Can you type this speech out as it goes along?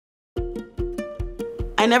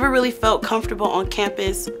I never really felt comfortable on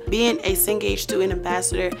campus. Being a Cengage student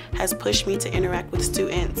ambassador has pushed me to interact with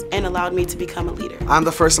students and allowed me to become a leader. I'm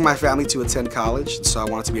the first in my family to attend college, so I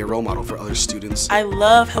wanted to be a role model for other students. I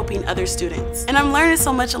love helping other students, and I'm learning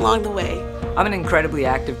so much along the way. I'm an incredibly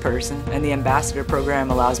active person, and the ambassador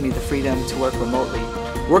program allows me the freedom to work remotely.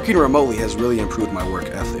 Working remotely has really improved my work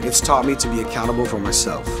ethic. It's taught me to be accountable for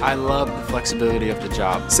myself. I love the flexibility of the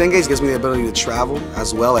job. Cengage gives me the ability to travel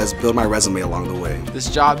as well as build my resume along the way. This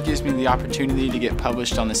job gives me the opportunity to get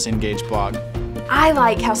published on the Cengage blog. I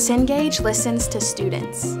like how Cengage listens to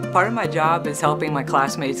students. Part of my job is helping my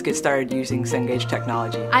classmates get started using Cengage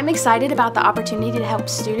technology. I'm excited about the opportunity to help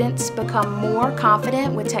students become more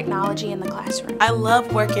confident with technology in the classroom. I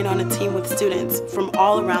love working on a team with students from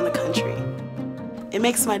all around the country. It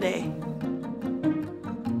makes my day.